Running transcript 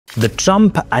The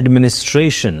Trump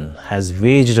administration has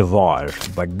waged a war,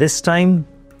 but this time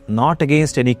not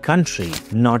against any country,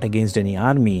 not against any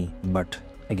army, but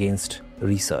against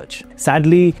research.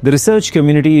 Sadly, the research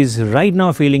community is right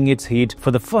now feeling its heat.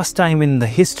 For the first time in the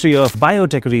history of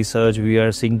biotech research, we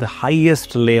are seeing the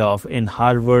highest layoff in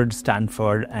Harvard,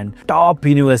 Stanford, and top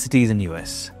universities in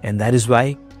US. And that is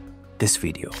why this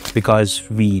video, because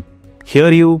we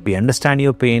hear you, we understand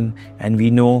your pain, and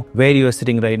we know where you are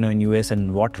sitting right now in US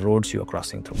and what roads you are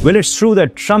crossing through. Well, it's true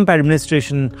that Trump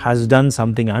administration has done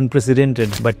something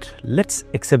unprecedented, but let's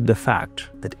accept the fact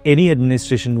that any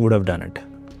administration would have done it.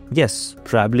 Yes,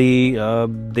 probably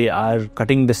they are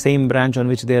cutting the same branch on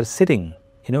which they are sitting,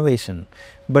 innovation.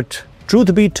 But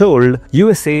truth be told,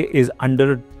 USA is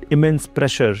under immense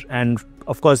pressure, and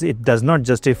of course it does not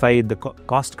justify the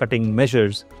cost-cutting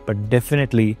measures, but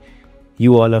definitely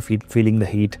you all are feeling the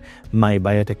heat, my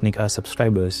Biotecnika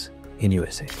subscribers in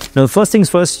USA. Now, first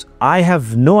things first, I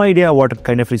have no idea what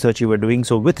kind of research you were doing.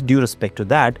 So with due respect to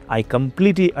that, I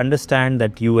completely understand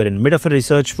that you were in mid of a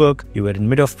research work, you were in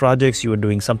mid of projects, you were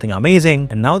doing something amazing.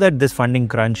 And now that this funding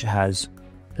crunch has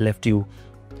left you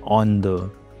on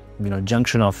the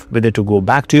junction of whether to go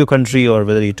back to your country or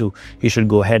whether you should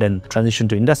go ahead and transition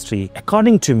to industry.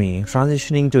 According to me,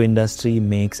 transitioning to industry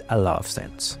makes a lot of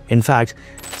sense. In fact,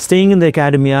 staying in the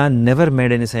academia never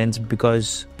made any sense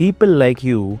because people like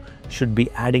you should be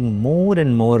adding more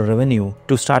and more revenue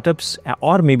to startups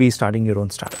or maybe starting your own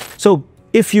startup. So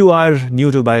if you are new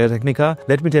to Biotecnika,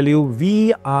 let me tell you,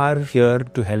 we are here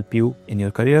to help you in your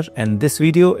career, and this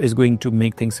video is going to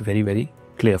make things very, very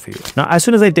clear for you. Now, as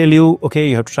soon as I tell you, okay,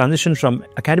 you have to transition from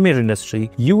academia to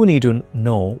industry, you need to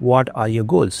know what are your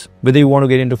goals. Whether you want to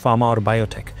get into pharma or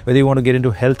biotech, whether you want to get into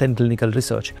health and clinical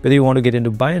research, whether you want to get into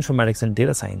bioinformatics and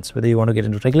data science, whether you want to get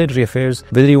into regulatory affairs,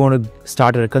 whether you want to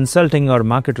start a consulting or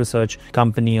market research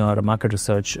company or a market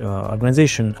research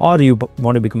organization, or you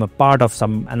want to become a part of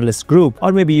some analyst group,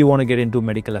 or maybe you want to get into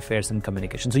medical affairs and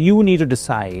communication. So you need to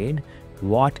decide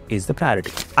what is the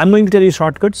priority. I'm going to tell you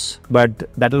shortcuts, but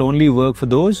that will only work for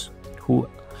those who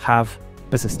have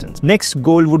persistence. Next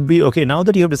goal would be, okay, now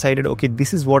that you have decided, okay,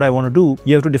 this is what I want to do,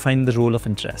 you have to define the role of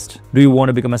interest. Do you want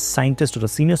to become a scientist or a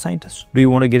senior scientist? Do you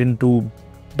want to get into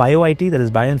Bio-IT, that is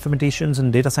bioinformaticians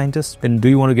and data scientists? Then do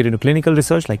you want to get into clinical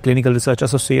research, like clinical research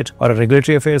associate, or a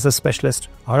regulatory affairs specialist,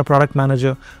 or a product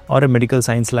manager, or a medical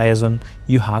science liaison?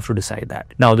 You have to decide that.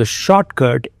 Now, the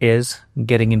shortcut is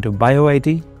getting into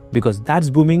Bio-IT, because that's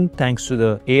booming thanks to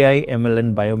the AI, ML,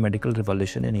 and biomedical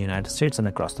revolution in the United States and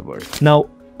across the world. Now,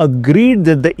 agreed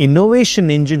that the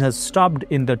innovation engine has stopped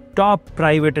in the top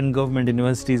private and government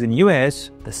universities in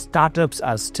US, the startups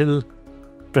are still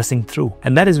pressing through.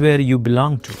 And that is where you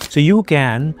belong to. So you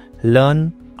can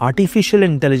learn artificial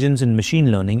intelligence and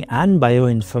machine learning and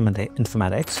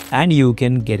bioinformatics, and you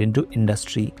can get into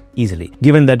industry easily,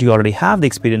 given that you already have the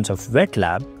experience of wet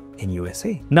lab in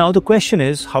USA. Now the question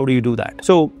is, how do you do that?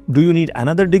 So do you need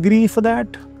another degree for that?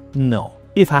 No.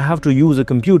 If I have to use a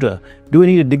computer, do I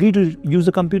need a degree to use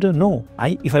a computer? No.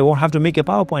 If I won't have to make a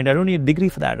PowerPoint, I don't need a degree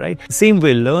for that, right? Same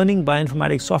way, learning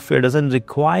bioinformatics software doesn't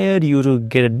require you to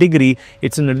get a degree.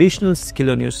 It's an additional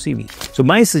skill on your CV. So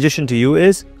my suggestion to you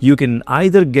is you can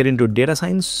either get into data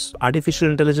science, artificial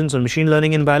intelligence, or machine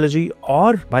learning in biology,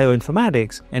 or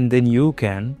bioinformatics, and then you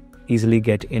can easily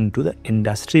get into the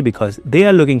industry because they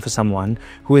are looking for someone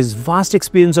who has vast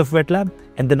experience of wet lab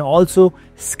and then also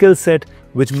skill set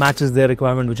which matches their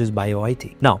requirement, which is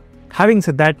Bio-IT. Now, having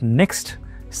said that, next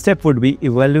step would be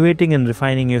evaluating and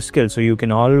refining your skills. So you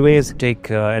can always take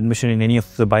admission in any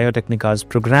of the Biotechnika's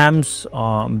programs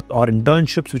or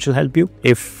internships, which will help you.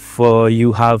 If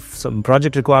you have some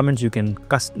project requirements, you can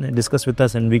discuss with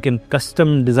us and we can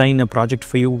custom design a project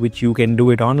for you, which you can do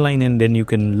it online, and then you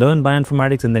can learn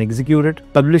bioinformatics and then execute it.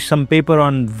 Publish some paper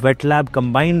on wet lab,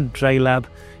 combined dry lab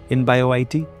in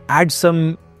Bio-IT. Add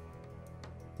some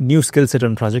new skill set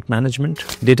on project management,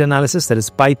 data analysis, that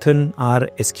is Python, R,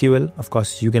 SQL. Of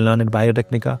course, you can learn at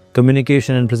Biotecnika.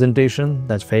 Communication and presentation,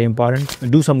 that's very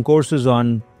important. Do some courses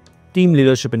on team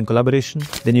leadership and collaboration.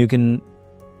 Then you can,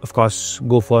 of course,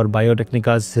 go for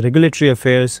Biotechnika's regulatory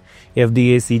affairs,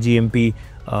 FDA, CGMP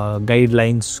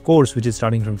guidelines course, which is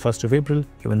starting from 1st of April.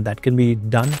 Even that can be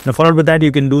done. Now, followed with that,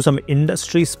 you can do some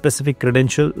industry-specific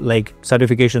credential like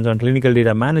certifications on clinical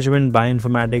data management,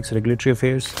 bioinformatics, regulatory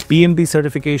affairs, PMP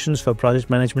certifications for project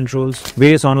management roles,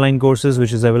 various online courses,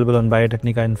 which is available on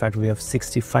Biotecnika. In fact, we have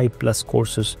 65 plus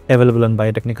courses available on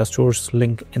Biotecnika stores,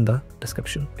 link in the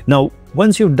description. Now,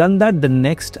 once you've done that, the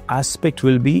next aspect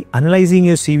will be analyzing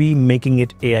your CV, making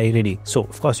it AI ready. So,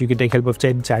 of course, you can take help of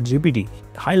ChatGPT.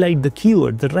 Highlight the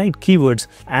keywords the right keywords,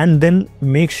 and then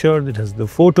make sure it has the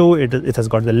photo, it has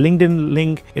got the LinkedIn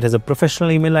link, it has a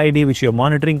professional email ID which you're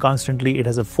monitoring constantly, it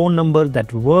has a phone number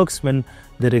that works when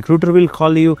the recruiter will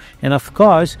call you, and of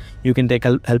course you can take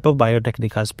help of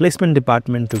Biotechnika's placement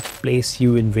department to place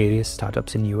you in various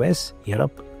startups in US,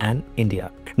 Europe and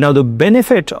India. Now the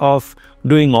benefit of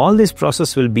doing all this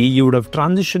process will be you would have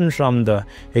transitioned from the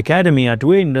academia to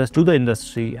the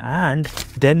industry, and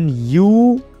then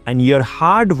you and your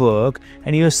hard work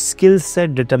and your skill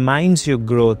set determines your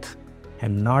growth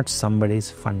and not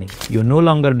somebody's funding. You're no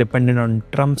longer dependent on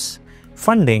Trump's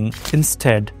funding.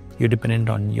 Instead, you're dependent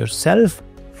on yourself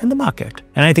and the market.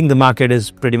 And I think the market is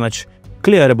pretty much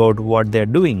clear about what they're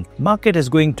doing. Market is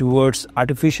going towards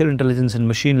artificial intelligence and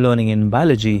machine learning in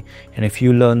biology. And if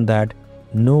you learn that,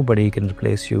 nobody can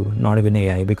replace you, not even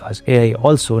AI, because AI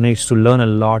also needs to learn a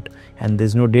lot, and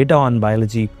there's no data on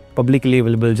biology publicly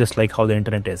available, just like how the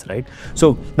internet is, right?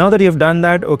 So now that you've done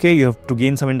that, okay, you have to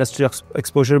gain some industry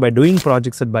exposure by doing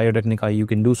projects at Biotecnika. You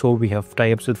can do so. We have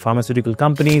tie-ups with pharmaceutical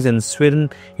companies in Sweden,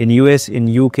 in US, in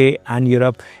UK and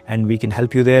Europe, and we can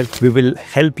help you there. We will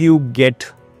help you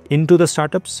get into the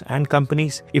startups and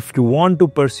companies. If you want to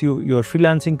pursue your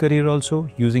freelancing career also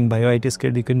using BioIT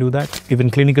skill, you can do that. Even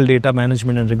clinical data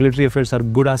management and regulatory affairs are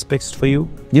good aspects for you.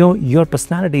 You know, your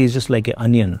personality is just like an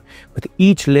onion. With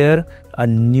each layer, a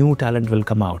new talent will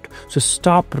come out. So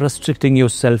stop restricting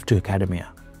yourself to academia.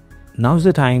 Now's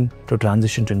the time to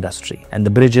transition to industry, and the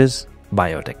bridge is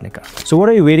Biotecnika. So what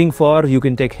are you waiting for? You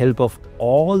can take help of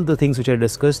all the things which I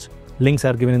discussed. Links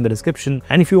are given in the description.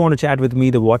 And if you want to chat with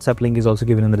me, the WhatsApp link is also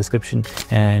given in the description.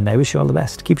 And I wish you all the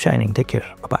best. Keep shining. Take care.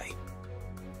 Bye-bye.